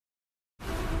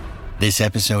This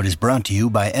episode is brought to you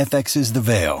by FX's The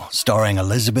Veil, starring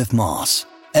Elizabeth Moss.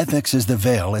 FX's The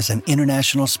Veil is an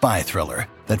international spy thriller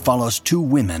that follows two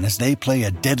women as they play a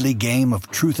deadly game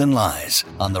of truth and lies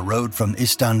on the road from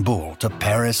Istanbul to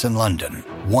Paris and London.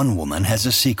 One woman has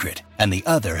a secret, and the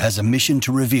other has a mission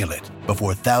to reveal it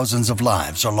before thousands of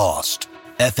lives are lost.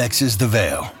 FX's The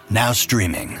Veil, now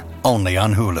streaming, only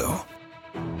on Hulu.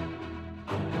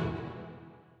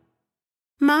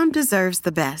 Mom deserves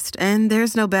the best, and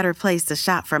there's no better place to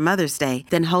shop for Mother's Day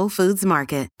than Whole Foods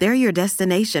Market. They're your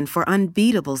destination for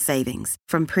unbeatable savings,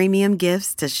 from premium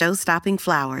gifts to show-stopping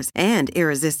flowers and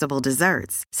irresistible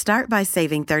desserts. Start by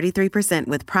saving 33%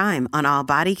 with Prime on all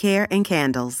body care and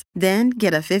candles. Then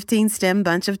get a 15-stem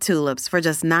bunch of tulips for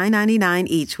just $9.99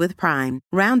 each with Prime.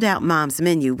 Round out Mom's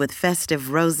menu with festive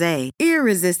rosé,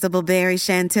 irresistible berry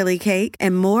chantilly cake,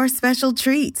 and more special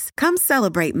treats. Come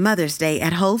celebrate Mother's Day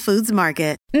at Whole Foods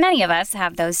Market. Many of us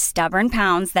have those stubborn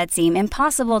pounds that seem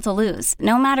impossible to lose,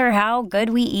 no matter how good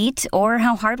we eat or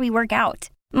how hard we work out.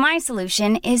 My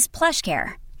solution is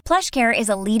PlushCare. PlushCare is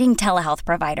a leading telehealth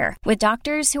provider with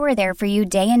doctors who are there for you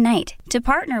day and night to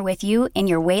partner with you in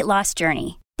your weight loss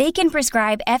journey. They can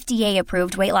prescribe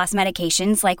FDA-approved weight loss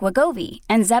medications like Wegovy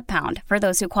and Zepbound for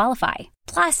those who qualify.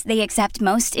 Plus, they accept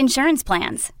most insurance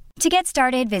plans. To get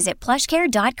started, visit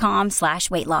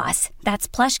plushcare.com/weightloss. That's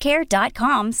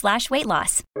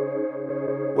plushcare.com/weightloss.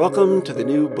 Welcome to the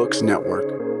New Books Network.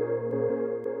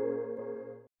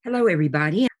 Hello,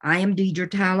 everybody. I am Deidre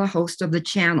Tyler, host of the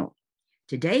channel.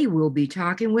 Today, we'll be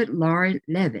talking with Laurie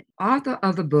Levin, author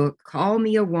of the book, Call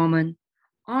Me a Woman,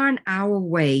 On Our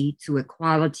Way to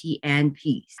Equality and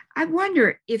Peace. I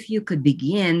wonder if you could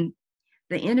begin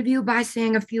the interview by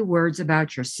saying a few words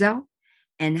about yourself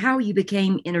and how you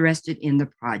became interested in the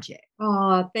project.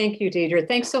 Oh, thank you, Deidre.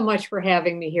 Thanks so much for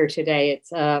having me here today.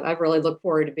 I really look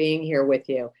forward to being here with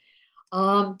you.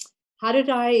 A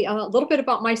little bit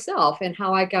about myself and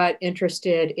how I got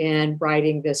interested in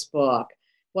writing this book.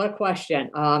 What a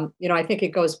question. I think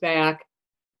it goes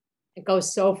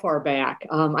so far back.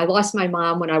 I lost my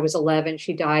mom when I was 11.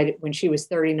 She died when she was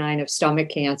 39 of stomach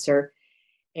cancer.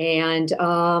 And,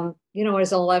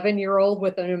 as an 11-year-old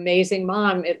with an amazing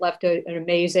mom, it left an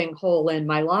amazing hole in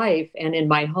my life and in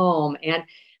my home. And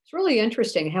it's really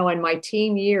interesting how in my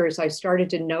teen years, I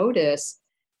started to notice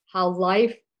how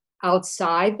life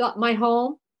outside my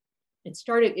home,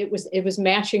 it was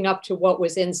matching up to what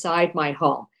was inside my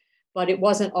home, but it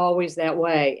wasn't always that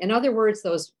way. In other words,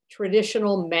 those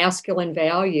traditional masculine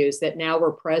values that now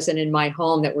were present in my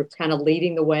home that were kind of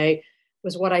leading the way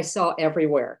was what I saw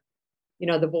everywhere.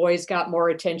 The boys got more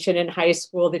attention in high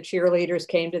school. The cheerleaders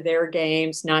came to their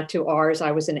games, not to ours.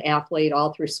 I was an athlete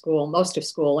all through school, most of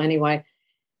school anyway.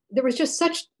 There was just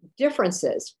such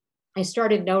differences I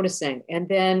started noticing. And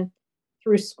then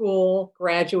through school,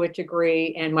 graduate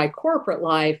degree, and my corporate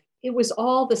life, it was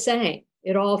all the same.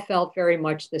 It all felt very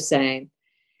much the same.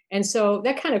 And so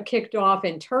that kind of kicked off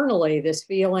internally this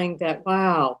feeling that,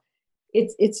 wow,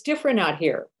 it's different out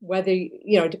here, whether,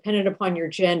 dependent upon your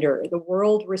gender, the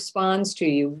world responds to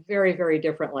you very, very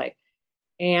differently.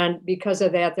 And because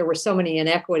of that, there were so many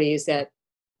inequities that,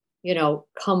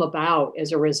 come about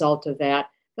as a result of that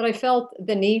I felt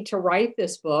the need to write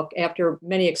this book after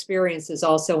many experiences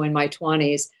also in my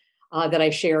 20s that I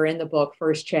share in the book,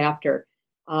 first chapter.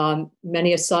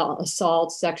 Many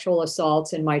assaults, sexual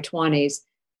assaults in my 20s.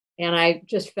 And I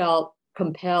just felt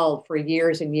compelled for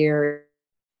years and years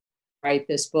write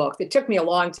this book. It took me a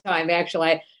long time,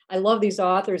 actually. I love these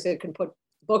authors that can put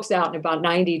books out in about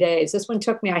 90 days. This one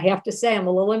took me, I have to say, I'm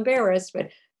a little embarrassed,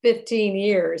 but 15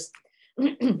 years.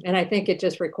 And I think it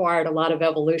just required a lot of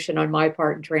evolution on my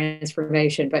part and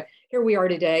transformation. But here we are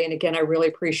today. And again, I really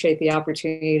appreciate the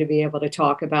opportunity to be able to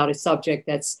talk about a subject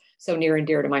that's so near and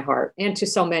dear to my heart and to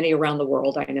so many around the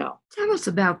world, I know. Tell us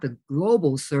about the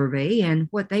global survey and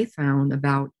what they found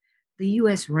about the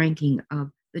U.S. ranking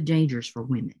of the dangers for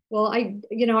women. Well, I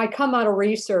come out of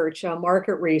research,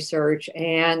 market research.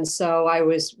 And so I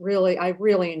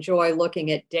really enjoy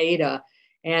looking at data.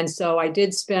 And so I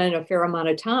did spend a fair amount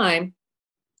of time,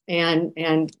 and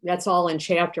that's all in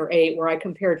chapter 8, where I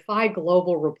compared 5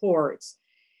 global reports.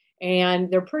 And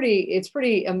it's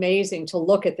pretty amazing to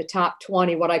look at the top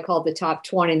 20, what I call the top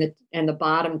 20 and the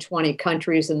bottom 20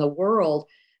 countries in the world,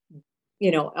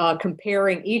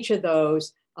 comparing each of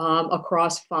those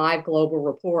across 5 global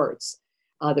reports.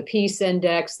 The Peace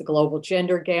Index, the Global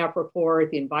Gender Gap Report,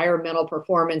 the Environmental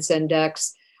Performance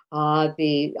Index,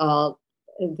 the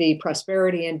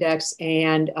Prosperity Index,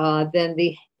 and then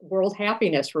the World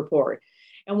Happiness Report.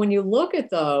 And when you look at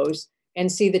those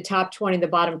and see the top 20, the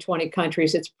bottom 20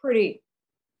 countries, it's pretty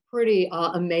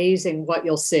amazing what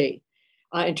you'll see.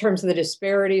 in terms of the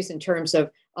disparities, in terms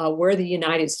of where the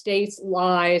United States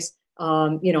lies,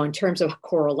 in terms of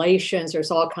correlations.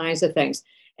 There's all kinds of things.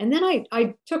 And then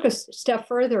I took a step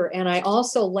further, and I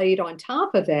also laid on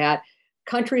top of that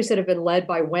countries that have been led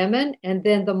by women, and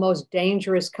then the most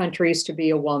dangerous countries to be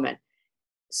a woman.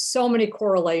 So many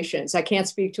correlations. I can't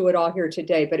speak to it all here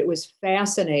today, but it was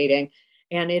fascinating.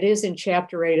 And it is in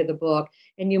chapter 8 of the book.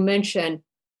 And you mentioned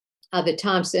the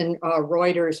Thomson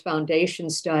Reuters Foundation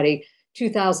study,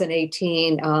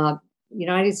 2018,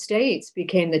 United States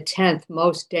became the 10th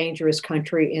most dangerous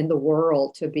country in the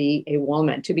world to be a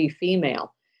woman, to be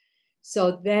female.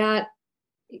 So that,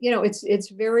 it's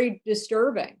very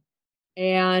disturbing.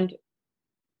 And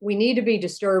we need to be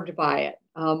disturbed by it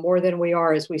more than we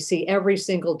are, as we see every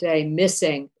single day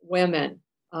missing women,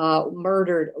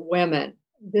 murdered women.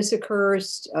 This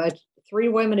occurs 3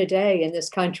 women a day in this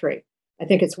country. I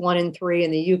think it's 1 in 3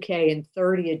 in the UK and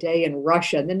 30 a day in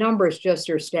Russia. And the numbers just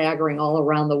are staggering all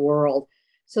around the world.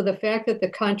 So the fact that the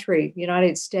country, the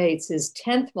United States, is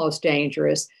 10th most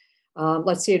dangerous,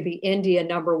 let's see, it'd be India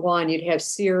number 1. You'd have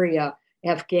Syria,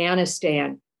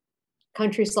 Afghanistan,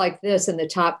 countries like this in the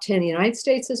top 10. The United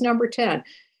States is number 10.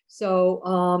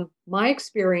 So my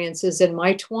experiences in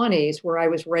my 20s, where I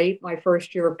was raped my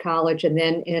first year of college, and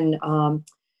then in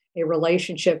a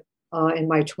relationship in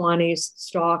my 20s,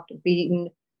 stalked, beaten,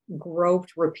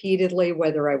 groped repeatedly,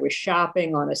 whether I was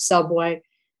shopping on a subway.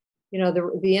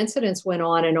 The incidents went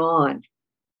on and on.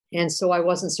 And so I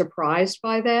wasn't surprised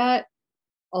by that,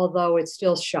 although it's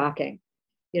still shocking.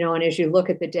 And as you look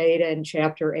at the data in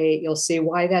chapter 8, you'll see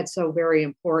why that's so very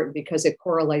important, because it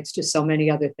correlates to so many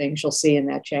other things you'll see in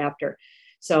that chapter.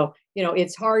 So,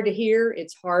 it's hard to hear.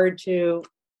 It's hard to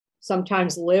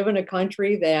sometimes live in a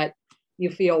country that you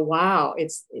feel, wow,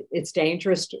 it's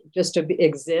dangerous just to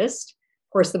exist.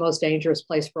 Of course, the most dangerous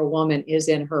place for a woman is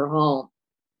in her home.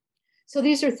 So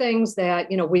these are things that,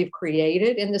 we've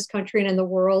created in this country and in the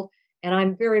world. And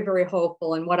I'm very, very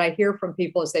hopeful. And what I hear from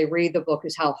people as they read the book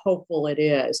is how hopeful it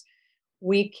is.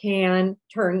 We can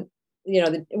turn,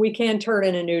 we can turn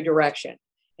in a new direction.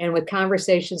 And with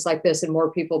conversations like this and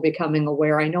more people becoming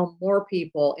aware, I know more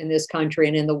people in this country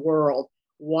and in the world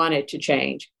want it to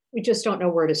change. We just don't know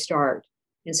where to start.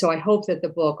 And so I hope that the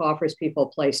book offers people a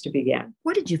place to begin.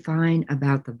 What did you find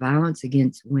about the Violence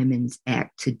Against Women's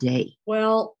Act today?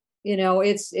 Well,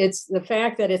 it's the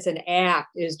fact that it's an act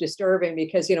is disturbing,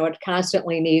 because, it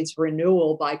constantly needs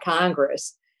renewal by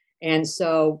Congress. And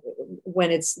so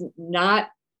when it's not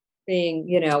being,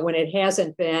 when it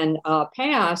hasn't been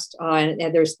passed and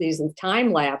there's these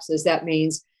time lapses, that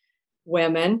means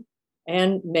women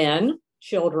and men,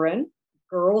 children,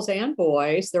 girls and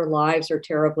boys, their lives are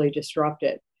terribly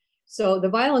disrupted. So the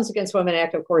Violence Against Women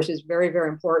Act, of course, is very, very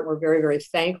important. We're very, very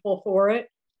thankful for it.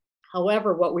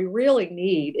 However, what we really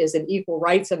need is an equal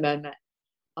rights amendment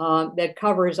that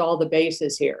covers all the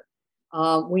bases here.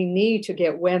 We need to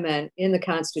get women in the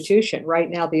Constitution. Right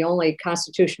now, the only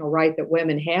constitutional right that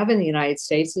women have in the United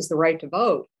States is the right to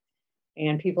vote.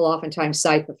 And people oftentimes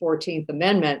cite the 14th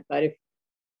Amendment, but if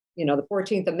the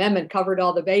 14th Amendment covered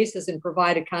all the bases and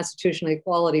provided constitutional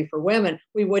equality for women,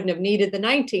 we wouldn't have needed the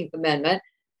 19th Amendment,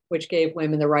 which gave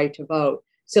women the right to vote.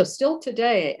 So still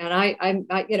today, and I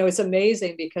it's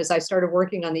amazing, because I started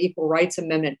working on the Equal Rights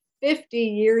Amendment 50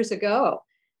 years ago.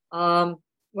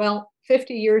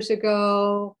 50 years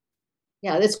ago,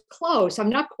 yeah, that's close. I'm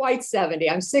not quite 70.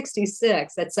 I'm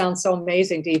 66. That sounds so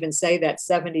amazing to even say that.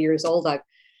 70 years old. I've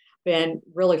been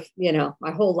really,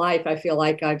 my whole life, I feel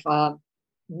like I've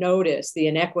noticed the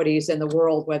inequities in the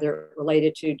world, whether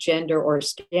related to gender or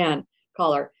skin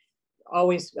color.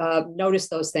 Always noticed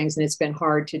those things, and it's been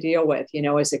hard to deal with,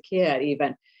 as a kid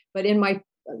even. But in my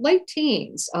late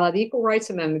teens, the Equal Rights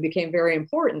Amendment became very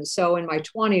important. So in my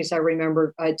 20s, I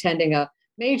remember attending a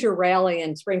major rally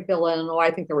in Springfield, Illinois.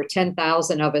 I think there were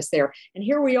 10,000 of us there. And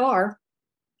here we are.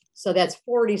 So that's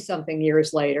 40 something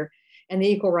years later. And the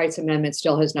Equal Rights Amendment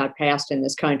still has not passed in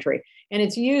this country. And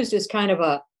it's used as kind of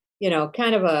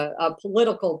a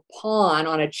political pawn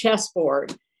on a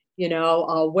chessboard,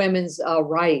 women's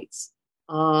rights.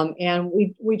 And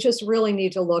we just really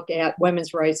need to look at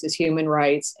women's rights as human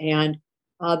rights. And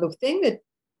the thing that,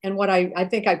 and what I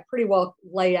think I pretty well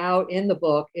lay out in the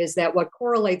book, is that what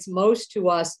correlates most to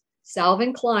us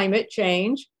solving climate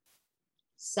change,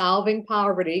 solving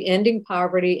poverty, ending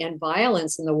poverty and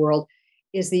violence in the world,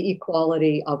 is the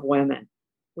equality of women.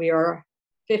 We are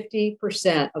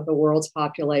 50% of the world's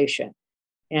population,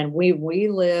 and we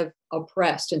live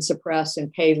oppressed and suppressed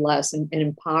and paid less and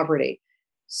in poverty.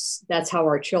 That's how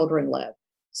our children live.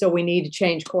 So we need to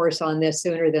change course on this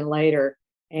sooner than later.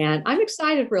 And I'm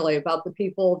excited really about the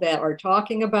people that are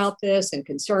talking about this and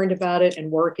concerned about it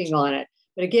and working on it.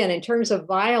 But again, in terms of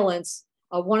violence,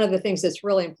 one of the things that's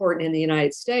really important in the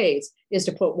United States is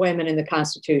to put women in the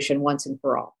Constitution once and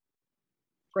for all.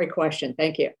 Great question.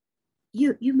 Thank you.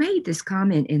 You made this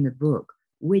comment in the book,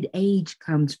 with age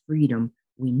comes freedom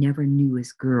we never knew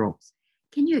as girls.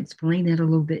 Can you explain that a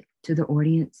little bit to the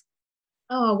audience?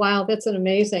 Oh, wow. That's an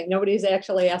amazing. Nobody's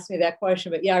actually asked me that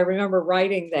question, but yeah, I remember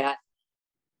writing that.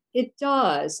 It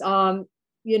does. When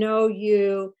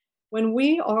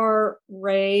we are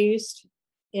raised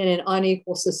in an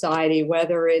unequal society,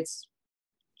 whether it's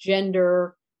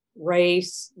gender,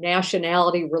 race,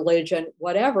 nationality, religion,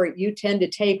 whatever, you tend to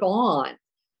take on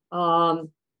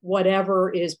whatever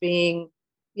is being,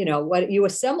 what you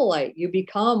assimilate, you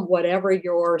become whatever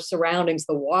your surroundings,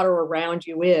 the water around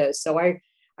you is. So I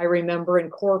remember in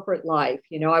corporate life,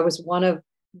 I was one of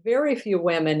very few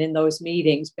women in those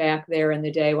meetings back there in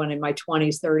the day when in my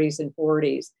 20s, 30s, and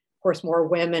 40s. Of course, more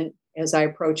women as I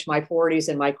approached my 40s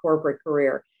in my corporate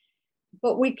career.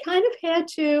 But we kind of had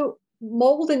to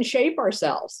mold and shape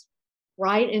ourselves,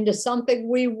 right, into something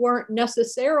we weren't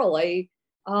necessarily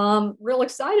real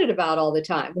excited about all the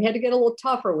time. We had to get a little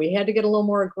tougher. We had to get a little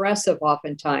more aggressive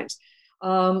oftentimes,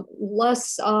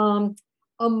 less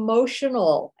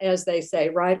emotional, as they say,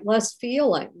 right? Less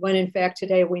feeling, when in fact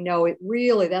today we know it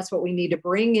really, that's what we need to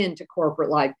bring into corporate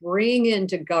life, bring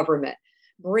into government,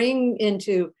 bring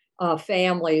into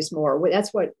families more.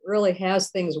 That's what really has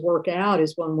things work out,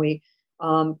 is when we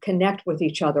connect with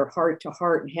each other heart to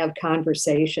heart and have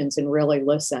conversations and really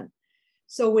listen.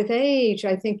 So with age,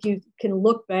 I think you can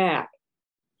look back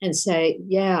and say,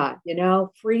 yeah,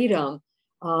 freedom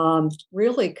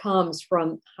really comes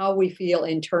from how we feel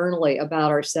internally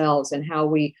about ourselves and how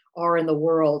we are in the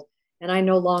world. And I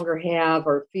no longer have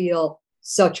or feel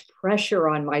such pressure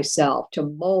on myself to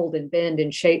mold and bend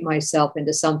and shape myself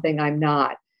into something I'm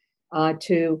not,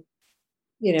 to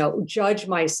judge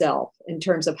myself in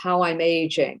terms of how I'm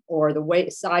aging, or the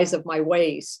size of my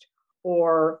waist,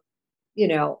 or,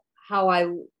 how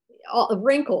all the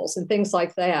wrinkles and things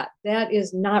like that. That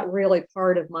is not really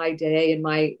part of my day and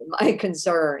my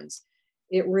concerns.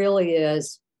 It really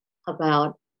is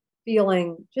about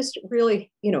feeling just really,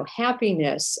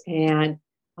 happiness and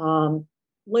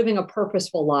living a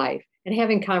purposeful life and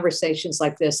having conversations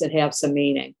like this that have some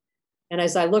meaning. And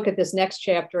as I look at this next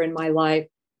chapter in my life,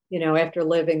 after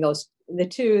living the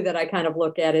two that I kind of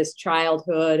look at as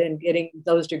childhood and getting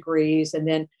those degrees, and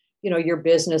then, your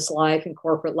business life and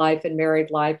corporate life and married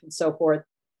life and so forth.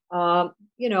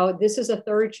 This is a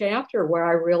third chapter where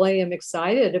I really am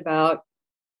excited about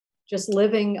just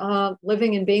living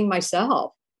and being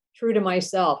myself, true to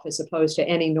myself, as opposed to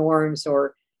any norms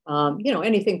or,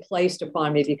 anything placed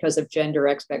upon me because of gender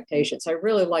expectations. I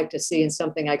really like to see, and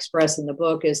something I express in the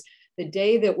book, is the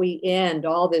day that we end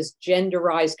all this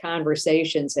genderized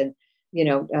conversations and,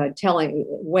 telling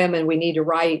women we need to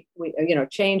write,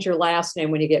 change your last name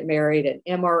when you get married, and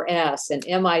MRS and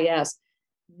MIS.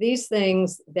 These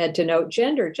things that denote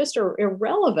gender just are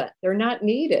irrelevant. They're not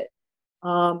needed.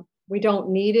 We don't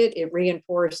need it. It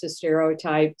reinforces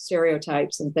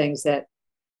stereotypes and things that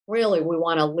really we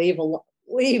want to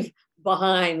leave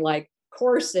behind, like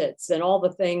corsets and all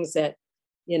the things that,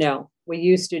 we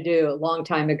used to do a long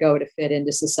time ago to fit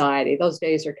into society. Those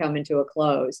days are coming to a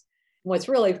close. What's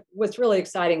really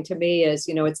exciting to me is,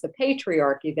 it's the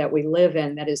patriarchy that we live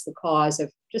in that is the cause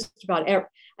of just about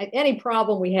any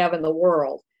problem we have in the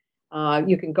world.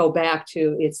 You can go back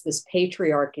to, it's this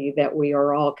patriarchy that we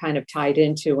are all kind of tied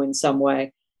into in some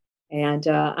way. And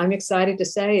I'm excited to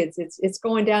say it's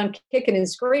going down kicking and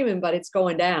screaming, but it's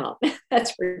going down.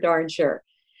 That's for darn sure.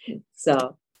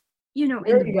 So, in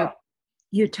the book,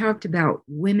 you talked about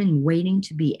women waiting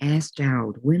to be asked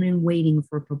out, women waiting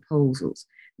for proposals,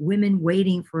 women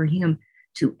waiting for him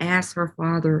to ask her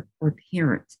father or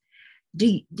parents.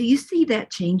 Do you see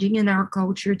that changing in our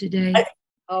culture today?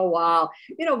 Oh, wow.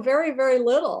 Very, very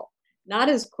little. Not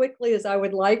as quickly as I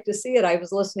would like to see it. I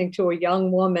was listening to a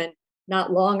young woman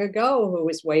not long ago who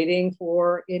was waiting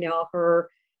for, her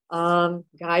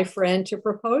guy friend to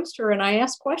propose to her. And I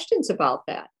asked questions about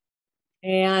that.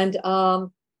 And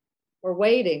we're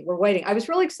waiting. I was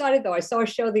really excited, though. I saw a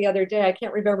show the other day. I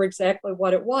can't remember exactly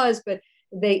what it was, but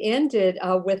they ended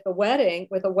with a wedding,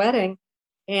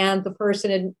 and the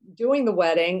person doing the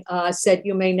wedding said,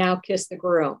 "You may now kiss the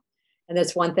groom." And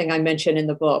that's one thing I mentioned in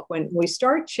the book. When we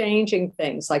start changing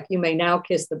things, like "you may now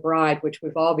kiss the bride," which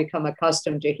we've all become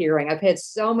accustomed to hearing. I've had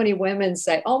so many women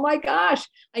say, "Oh my gosh,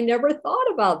 I never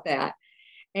thought about that."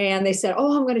 And they said,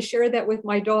 "Oh, I'm going to share that with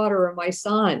my daughter or my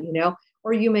son,"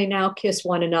 or "you may now kiss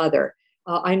one another.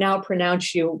 I now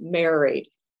pronounce you married."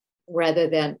 rather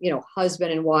than,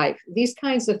 husband and wife. These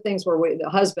kinds of things where the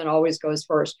husband always goes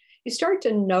first. You start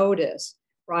to notice,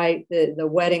 right, the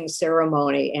wedding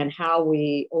ceremony and how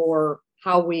we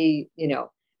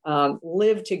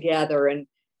live together and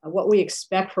what we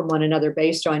expect from one another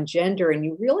based on gender. And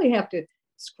you really have to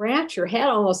scratch your head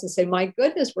almost and say, my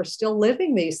goodness, we're still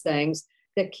living these things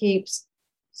that keeps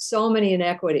so many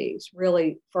inequities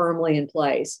really firmly in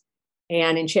place.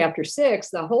 And in chapter 6,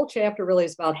 the whole chapter really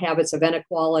is about habits of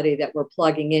inequality that we're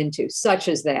plugging into, such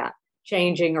as that,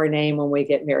 changing our name when we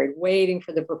get married, waiting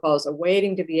for the proposal,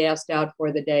 waiting to be asked out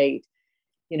for the date,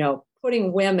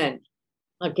 putting women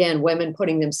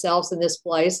putting themselves in this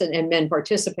place and men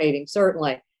participating,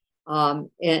 certainly,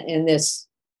 in this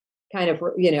kind of,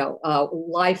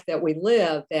 life that we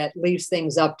live that leaves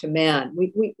things up to men.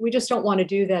 We just don't want to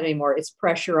do that anymore. It's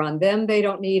pressure on them they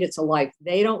don't need. It's a life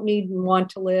they don't need and want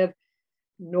to live,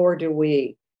 nor do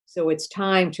we. So it's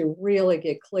time to really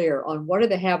get clear on what are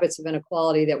the habits of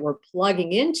inequality that we're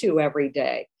plugging into every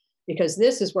day, because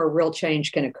this is where real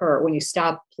change can occur when you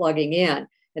stop plugging in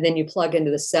and then you plug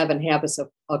into the 7 habits of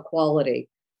equality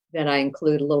that I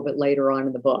include a little bit later on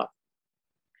in the book.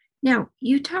 Now,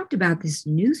 you talked about this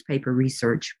newspaper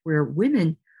research where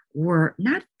women were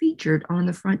not featured on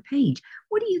the front page.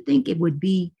 What do you think it would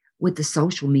be with the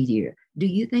social media? Do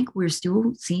you think we're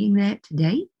still seeing that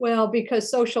today? Well, because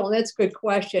that's a good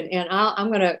question. And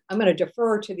I'm gonna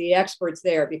defer to the experts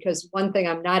there, because one thing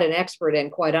I'm not an expert in,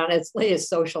 quite honestly, is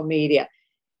social media.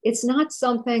 It's not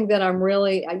something that I'm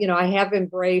really, I have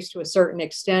embraced to a certain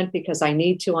extent because I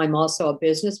need to. I'm also a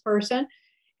business person,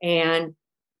 and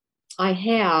I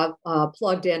have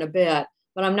plugged in a bit,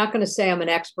 but I'm not going to say I'm an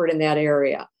expert in that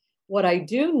area. What I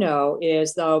do know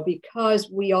is, though, because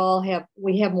we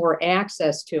have more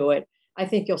access to it, I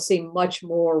think you'll see much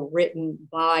more written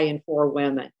by and for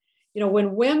women.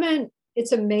 When women,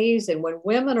 it's amazing when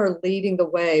women are leading the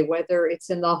way, whether it's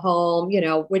in the home,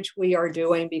 which we are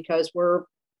doing because we're,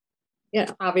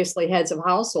 obviously heads of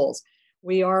households.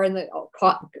 We are in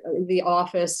the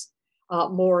office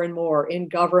more and more, in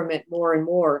government more and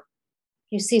more.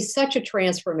 You see such a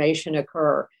transformation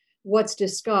occur. What's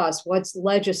discussed, what's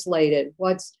legislated,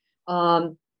 what's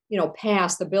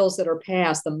passed, the bills that are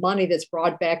passed, the money that's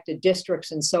brought back to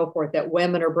districts and so forth that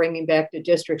women are bringing back to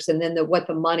districts, and then what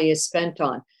the money is spent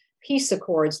on. Peace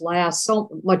accords last so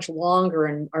much longer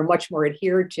and are much more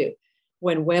adhered to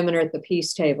when women are at the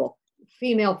peace table.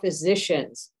 Female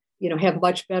physicians, have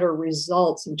much better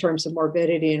results in terms of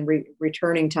morbidity and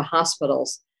returning to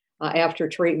hospitals after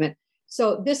treatment.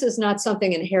 So this is not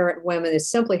something inherent in women. It's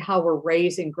simply how we're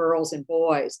raising girls and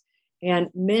boys. And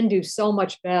men do so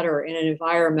much better in an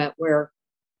environment where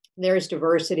there's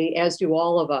diversity, as do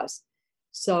all of us.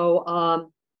 So,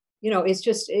 it's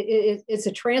just, it's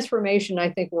a transformation I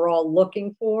think we're all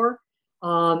looking for.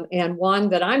 And one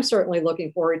that I'm certainly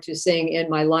looking forward to seeing in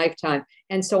my lifetime.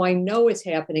 And so I know it's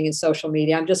happening in social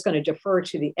media. I'm just going to defer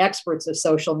to the experts of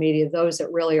social media, those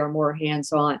that really are more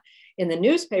hands-on. In the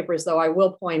newspapers, though, I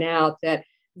will point out that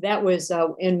was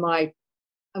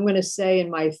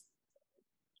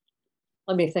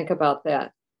let me think about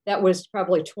that. That was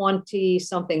probably 20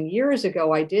 something years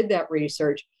ago. I did that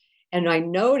research, and I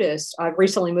noticed, I've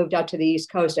recently moved out to the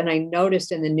East Coast, and I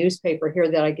noticed in the newspaper here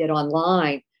that I get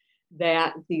online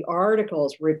that the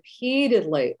articles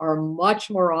repeatedly are much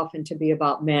more often to be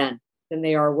about men than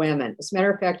they are women. As a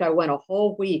matter of fact, I went a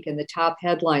whole week in the top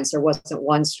headlines. There wasn't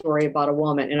one story about a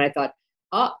woman. And I thought,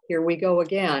 here we go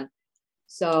again.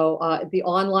 So the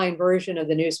online version of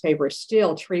the newspaper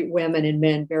still treat women and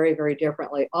men very, very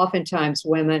differently. Oftentimes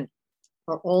women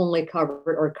are only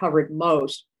covered or covered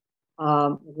most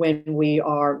when we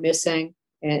are missing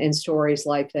in stories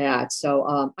like that.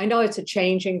 So I know it's a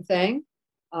changing thing.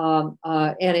 And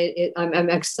I'm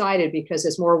excited because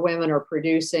as more women are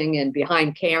producing and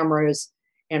behind cameras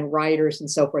and writers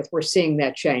and so forth, we're seeing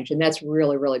that change. And that's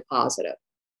really, really positive.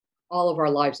 All of our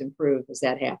lives improve as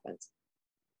that happens.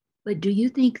 But do you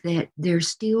think that there's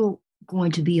still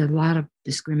going to be a lot of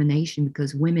discrimination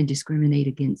because women discriminate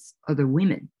against other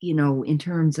women, in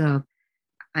terms of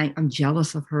I'm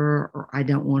jealous of her, or I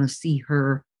don't want to see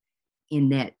her in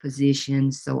that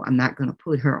position, so I'm not going to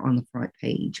put her on the front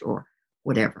page or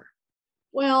whatever?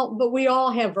 Well, but we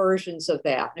all have versions of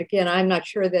that. Again, I'm not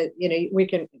sure that, you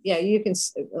can,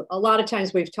 a lot of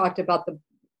times we've talked about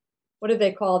what do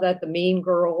they call that? The mean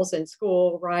girls in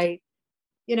school, right?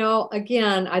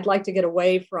 Again, I'd like to get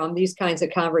away from these kinds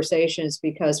of conversations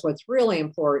because what's really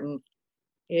important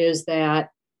is that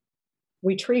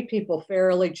we treat people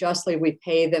fairly, justly, we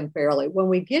pay them fairly. When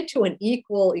we get to an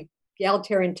equal,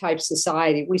 egalitarian type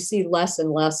society, we see less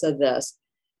and less of this.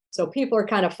 So people are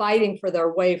kind of fighting for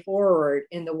their way forward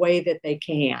in the way that they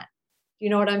can. Do you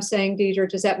know what I'm saying, Deidre?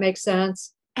 Does that make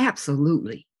sense?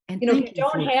 Absolutely. And If you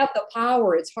don't have the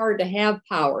power, it's hard to have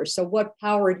power. So what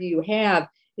power do you have?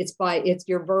 It's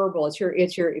your verbal, it's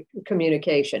your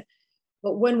communication.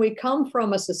 But when we come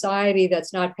from a society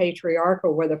that's not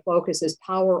patriarchal, where the focus is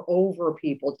power over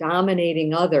people,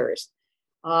 dominating others,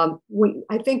 I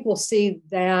think we'll see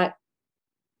that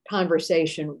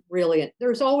conversation really.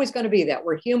 There's always going to be that.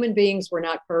 We're human beings. We're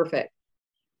not perfect.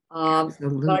 But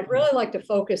I'd really like to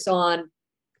focus on,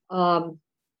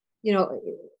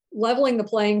 leveling the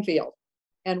playing field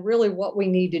and really what we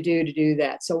need to do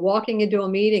that. So walking into a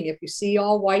meeting, if you see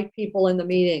all white people in the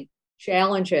meeting,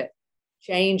 challenge it,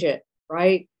 change it,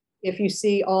 right? If you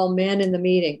see all men in the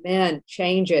meeting, men,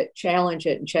 change it, challenge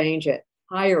it, and change it.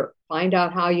 Hire, find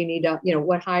out how you need to,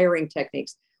 what hiring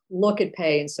techniques, look at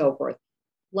pay and so forth.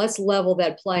 Let's level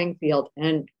that playing field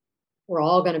and we're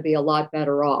all going to be a lot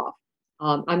better off.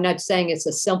 I'm not saying it's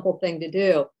a simple thing to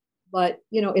do, but,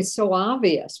 it's so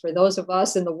obvious for those of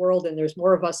us in the world, and there's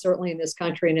more of us certainly in this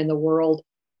country and in the world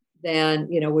than,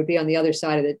 would be on the other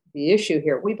side of the issue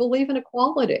here. We believe in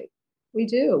equality. We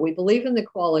do. We believe in the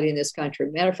equality in this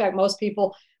country. Matter of fact, most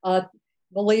people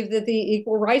believe that the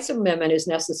Equal Rights Amendment is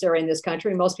necessary in this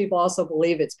country. Most people also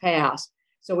believe it's passed.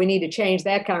 So we need to change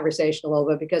that conversation a little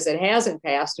bit because it hasn't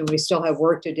passed and we still have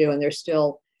work to do and there's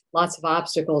still lots of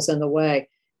obstacles in the way.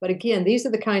 But again, these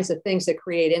are the kinds of things that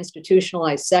create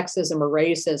institutionalized sexism or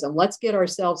racism. Let's get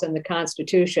ourselves in the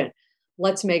Constitution.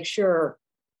 Let's make sure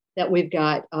that we've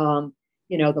got,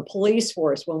 the police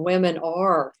force when women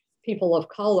are people of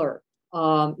color,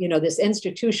 this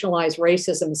institutionalized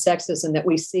racism, sexism that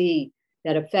we see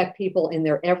that affect people in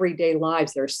their everyday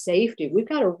lives, their safety. We've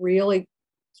got to really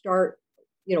start,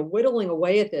 whittling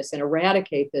away at this and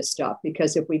eradicate this stuff,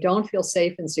 because if we don't feel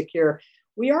safe and secure,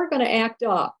 we are going to act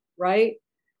up, right?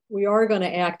 We are going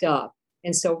to act up.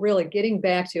 And so really getting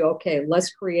back to, okay,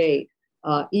 let's create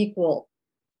equal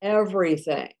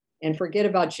everything and forget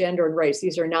about gender and race.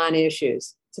 These are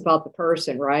non-issues. It's about the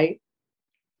person, right?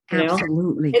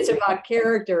 Absolutely. It's about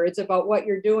character. It's about what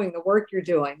you're doing, the work you're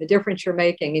doing, the difference you're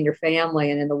making in your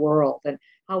family and in the world, and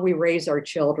how we raise our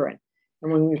children.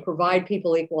 And when we provide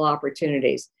people equal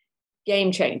opportunities,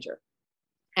 game changer.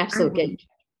 Absolute game changer.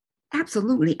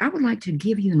 Absolutely. I would like to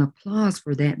give you an applause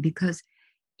for that, because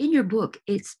in your book,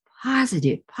 it's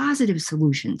positive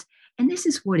solutions. And this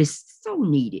is what is so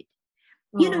needed.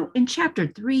 In chapter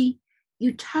 3,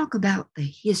 you talk about the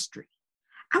history.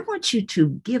 I want you to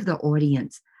give the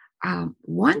audience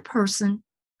one person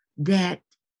that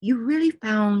you really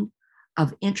found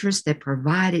of interest that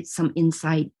provided some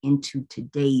insight into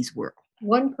today's world.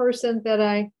 One person that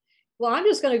I'm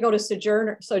just going to go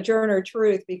to Sojourner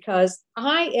Truth, because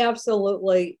I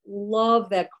absolutely love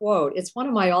that quote. It's one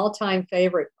of my all-time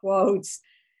favorite quotes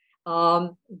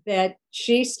that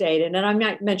she stated. And I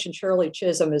might mention Shirley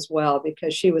Chisholm as well,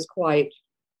 because she was quite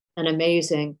an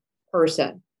amazing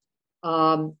person.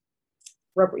 A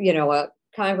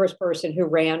congressperson who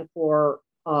ran for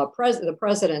the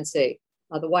presidency,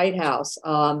 the White House,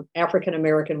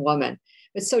 African-American woman.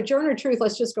 But Sojourner Truth,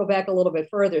 let's just go back a little bit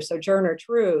further. Sojourner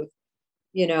Truth,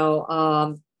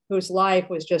 whose life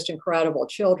was just incredible.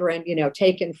 Children,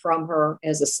 taken from her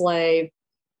as a slave,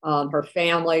 her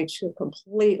family to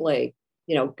completely,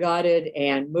 gutted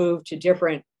and moved to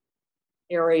different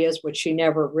areas, which she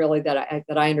never really, that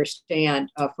I understand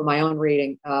from my own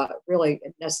reading, really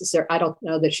necessary. I don't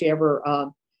know that she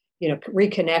ever,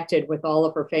 reconnected with all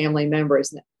of her family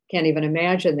members. Can't even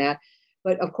imagine that.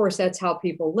 But of course, that's how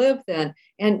people live then.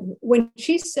 And when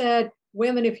she said,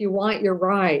 women, if you want your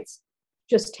rights,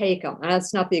 just take them. And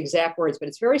that's not the exact words, but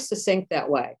it's very succinct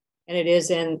that way. And it is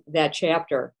in that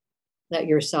chapter that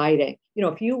you're citing.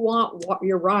 If you want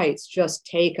your rights, just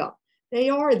take them. They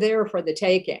are there for the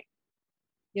taking.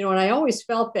 And I always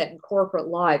felt that in corporate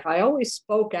life. I always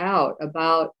spoke out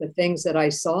about the things that I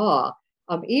saw,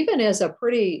 even as a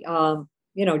pretty,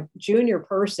 junior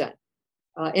person.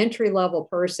 Entry-level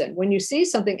person, when you see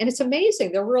something, and it's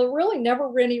amazing, there were really never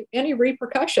any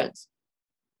repercussions.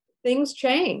 Things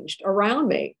changed around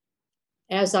me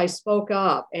as I spoke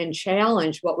up and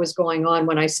challenged what was going on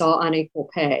when I saw unequal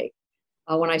pay,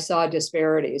 when I saw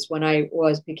disparities, when I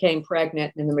became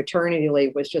pregnant and the maternity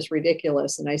leave was just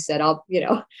ridiculous. And I said, I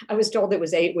was told it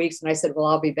was 8 weeks, and I said, well,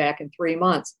 I'll be back in 3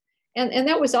 months. And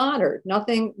that was honored.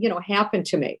 Nothing, happened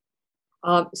to me.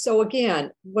 So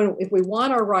again, if we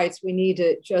want our rights, we need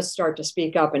to just start to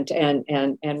speak up and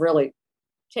really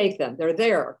take them. They're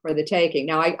there for the taking.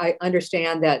 Now, I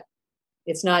understand that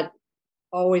it's not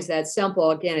always that simple.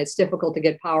 Again, it's difficult to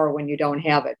get power when you don't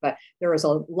have it, but there is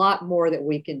a lot more that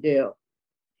we can do.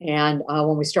 And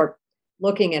when we start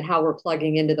looking at how we're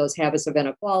plugging into those habits of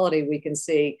inequality, we can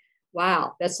see,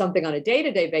 wow, that's something on a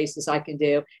day-to-day basis I can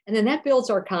do. And then that builds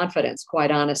our confidence,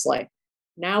 quite honestly.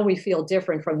 Now we feel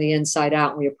different from the inside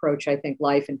out, and we approach, I think,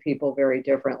 life and people very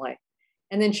differently.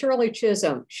 And then Shirley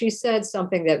Chisholm, she said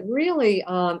something that really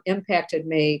impacted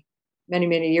me many,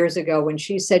 many years ago when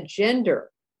she said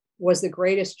gender was a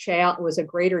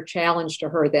greater challenge to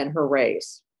her than her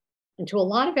race. And to a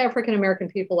lot of African American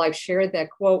people I've shared that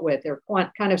quote with, they're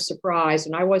kind of surprised,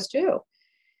 and I was too.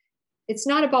 It's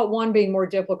not about one being more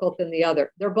difficult than the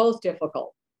other. They're both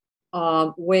difficult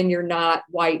when you're not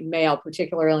white male,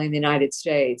 particularly in the United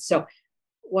States. So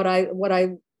what I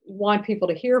want people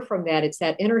to hear from that, it's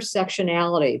that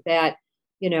intersectionality that,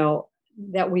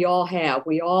 that we all have.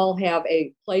 We all have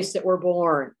a place that we're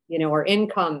born, our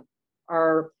income,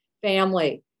 our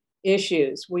family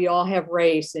issues. We all have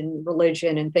race and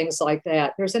religion and things like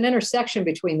that. There's an intersection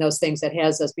between those things that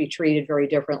has us be treated very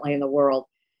differently in the world.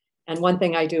 And one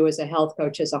thing I do as a health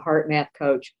coach, as a heart math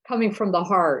coach, coming from the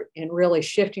heart and really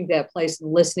shifting to that place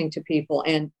and listening to people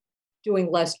and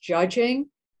doing less judging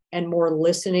and more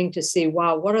listening to see,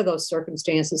 wow, what are those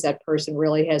circumstances that person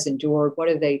really has endured? What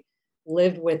have they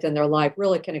lived with in their life?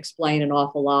 Really can explain an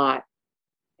awful lot.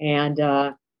 And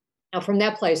now from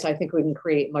that place, I think we can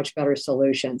create much better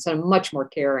solutions and a much more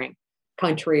caring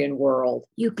country and world.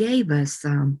 You gave us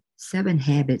 7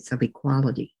 habits of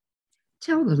equality.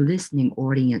 Tell the listening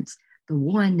audience the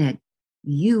one that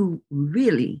you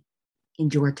really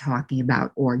enjoy talking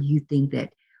about, or you think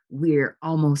that we're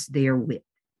almost there with.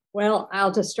 Well,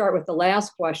 I'll just start with the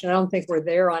last question. I don't think we're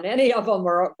there on any of them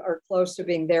or close to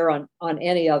being there on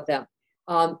any of them.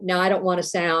 Now, I don't want to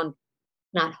sound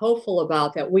not hopeful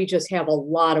about that. We just have a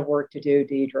lot of work to do,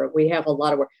 Deidre. We have a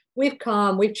lot of work.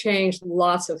 We've changed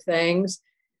lots of things.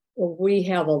 We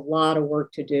have a lot of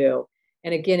work to do.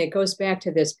 And again, it goes back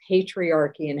to this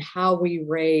patriarchy and how we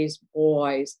raise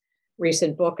boys.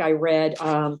 Recent book I read,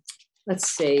 let's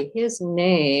see, his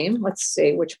name, let's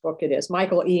see which book it is.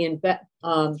 Michael Ian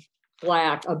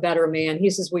Black, A Better Man.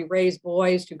 He says, we raise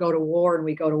boys to go to war, and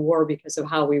we go to war because of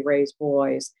how we raise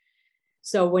boys.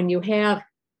 So when you have,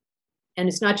 and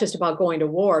it's not just about going to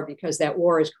war, because that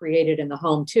war is created in the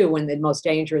home too, when the most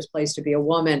dangerous place to be a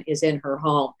woman is in her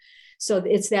home. So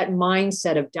it's that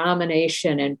mindset of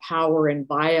domination and power and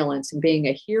violence and being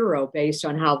a hero based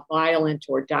on how violent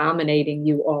or dominating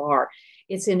you are.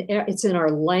 It's in our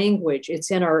language.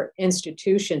 It's in our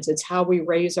institutions. It's how we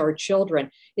raise our children.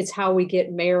 It's how we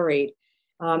get married.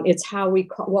 It's how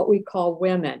what we call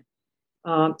women.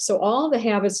 So all the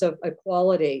habits of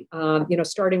equality,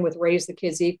 starting with raise the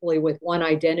kids equally with one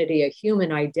identity, a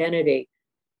human identity,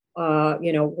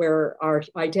 where our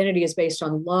identity is based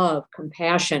on love,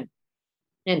 compassion,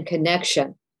 and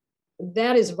connection.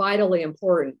 That is vitally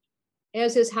important,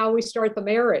 as is how we start the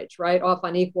marriage, right? Off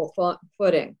on equal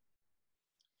footing.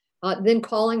 Then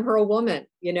calling her a woman,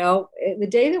 the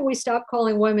day that we stop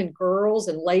calling women girls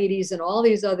and ladies and all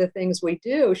these other things we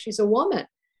do, she's a woman,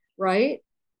 right?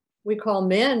 We call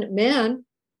men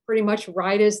pretty much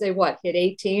right as they hit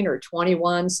 18 or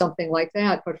 21, something like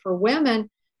that. But for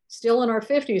women, still in our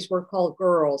 50s, we're called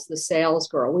girls, the sales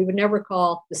girl. We would never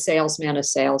call the salesman a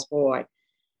sales boy.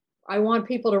 I want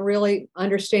people to really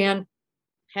understand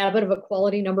habit of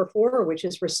equality number 4, which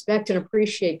is respect and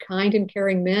appreciate kind and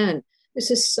caring men. This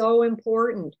is so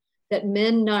important, that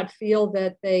men not feel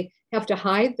that they have to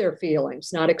hide their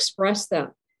feelings, not express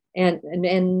them,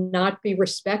 and not be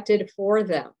respected for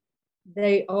them.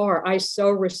 I so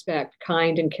respect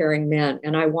kind and caring men.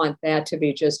 And I want that to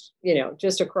be just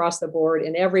across the board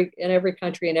in every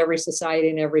country, in every society,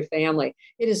 in every family.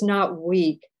 It is not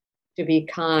weak to be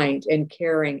kind and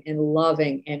caring and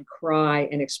loving and cry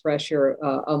and express your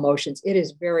emotions. It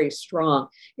is very strong.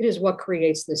 It is what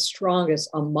creates the strongest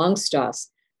amongst us,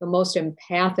 the most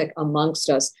empathic amongst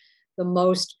us, the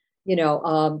most,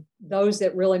 those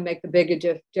that really make the biggest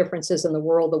differences in the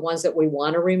world, the ones that we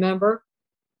want to remember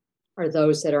are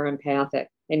those that are empathic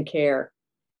and care.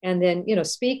 And then,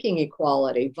 speaking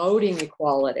equality, voting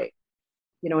equality,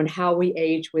 and how we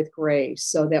age with grace,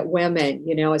 so that women,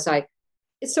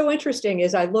 it's so interesting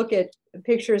as I look at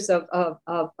pictures of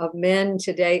men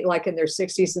today, like in their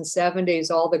 60s and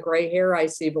 70s, all the gray hair I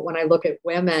see. But when I look at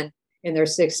women in their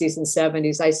 60s and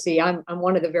 70s, I see I'm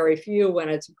one of the very few, when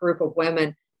it's a group of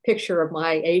women, picture of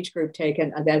my age group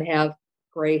taken, that have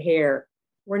gray hair.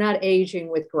 We're not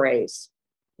aging with grace.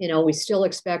 We still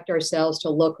expect ourselves to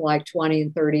look like 20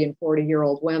 and 30 and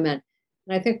 40-year-old women.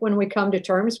 And I think when we come to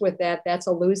terms with that, that's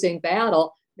a losing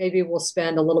battle. Maybe we'll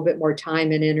spend a little bit more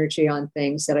time and energy on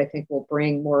things that I think will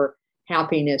bring more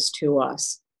happiness to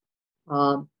us.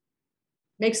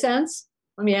 Make sense?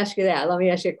 Let me ask you that. Let me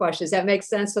ask you a question. Does that make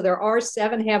sense? So there are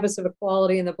 7 habits of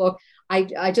equality in the book.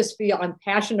 I just feel I'm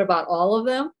passionate about all of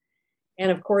them.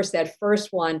 And of course, that first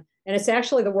one, and it's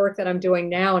actually the work that I'm doing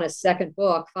now in a second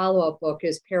book, follow-up book,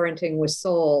 is Parenting with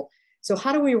Soul. So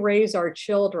how do we raise our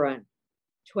children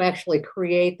to actually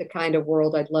create the kind of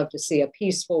world I'd love to see, a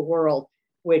peaceful world,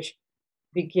 which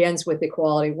begins with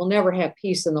equality. We'll never have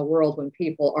peace in the world when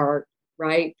people are,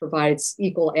 right, provides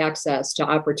equal access to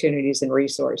opportunities and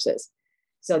resources.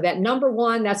 So that number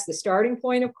one, that's the starting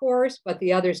point, of course, but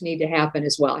the others need to happen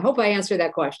as well. I hope I answered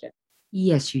that question.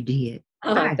 Yes, you did.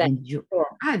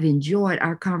 I've enjoyed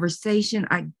our conversation.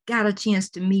 I got a chance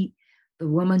to meet the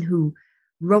woman who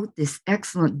wrote this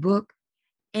excellent book.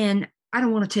 And I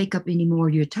don't want to take up any more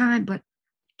of your time, but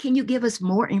can you give us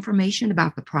more information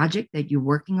about the project that you're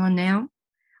working on now,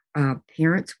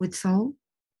 Parents with Soul?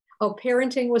 Oh,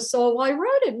 Parenting with Soul. Well, I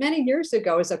wrote it many years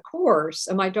ago as a course.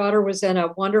 And my daughter was in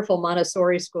a wonderful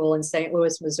Montessori school in St.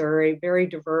 Louis, Missouri, very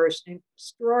diverse,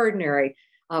 extraordinary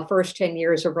first 10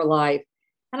 years of her life.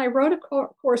 And I wrote a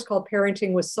course called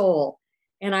Parenting with Soul.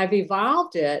 And I've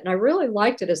evolved it. And I really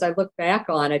liked it as I look back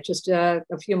on it just a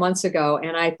few months ago.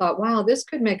 And I thought, wow, this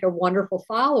could make a wonderful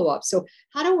follow-up. So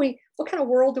what kind of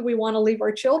world do we want to leave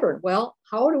our children? Well,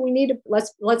 how do we need to,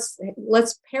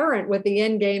 let's parent with the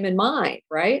end game in mind,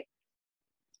 right?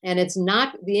 And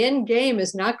the end game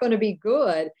is not going to be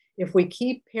good if we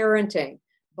keep parenting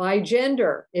by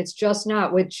gender. It's just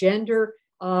not with gender,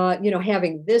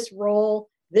 having this role,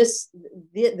 this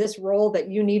role that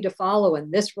you need to follow,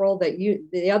 and this role that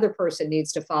the other person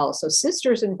needs to follow. So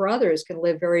sisters and brothers can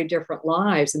live very different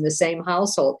lives in the same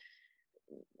household.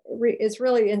 It's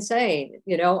really insane,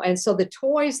 and so the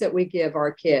toys that we give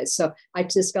our kids. So I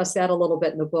discussed that a little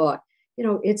bit in the book.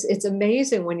 It's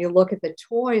amazing when you look at the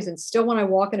toys, and still when I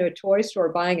walk into a toy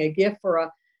store buying a gift for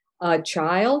a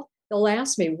child, they'll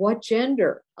ask me, what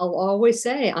gender? I'll always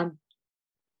say,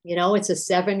 it's a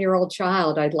 7-year-old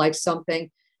child. I'd like something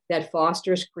that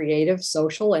fosters creative,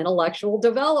 social, intellectual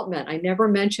development. I never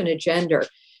mention a gender.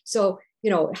 So,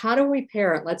 how do we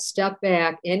parent? Let's step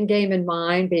back, end game in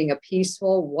mind, being a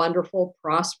peaceful, wonderful,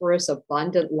 prosperous,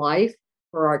 abundant life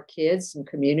for our kids and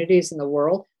communities in the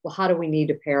world. Well, how do we need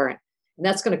to parent? And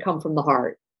that's going to come from the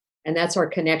heart. And that's our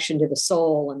connection to the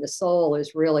soul. And the soul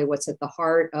is really what's at the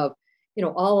heart of,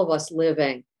 all of us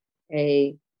living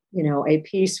a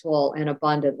peaceful and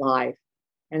abundant life.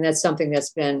 And that's something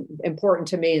that's been important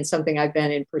to me, and something I've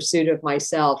been in pursuit of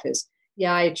myself is,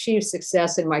 I achieved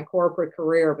success in my corporate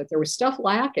career, but there was stuff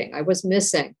lacking. I was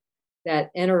missing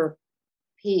that inner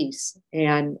peace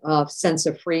and sense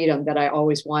of freedom that I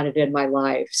always wanted in my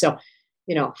life. So,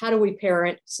 how do we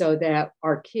parent so that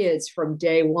our kids from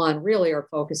day one really are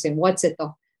focusing what's at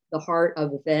the heart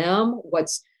of them,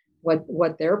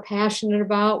 what they're passionate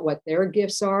about, what their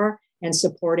gifts are, and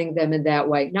supporting them in that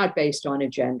way, not based on a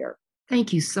gender.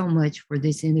 Thank you so much for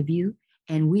this interview,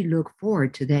 and we look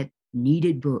forward to that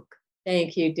needed book.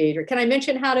 Thank you, Deidre. Can I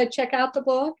mention how to check out the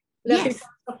book? Yes.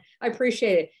 I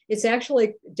appreciate it. It's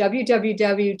actually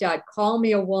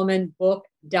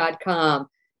www.callmeawomanbook.com.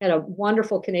 I had a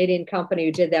wonderful Canadian company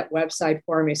who did that website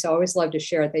for me, so I always love to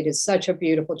share it. They did such a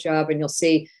beautiful job, and you'll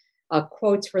see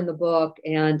quotes from the book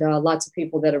and lots of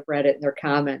people that have read it in their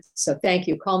comments. So thank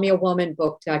you.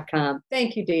 Callmeawomanbook.com.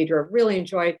 Thank you, Deidre. Really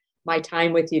enjoyed my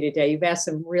time with you today. You've asked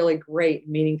some really great,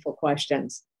 meaningful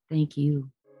questions. Thank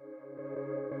you.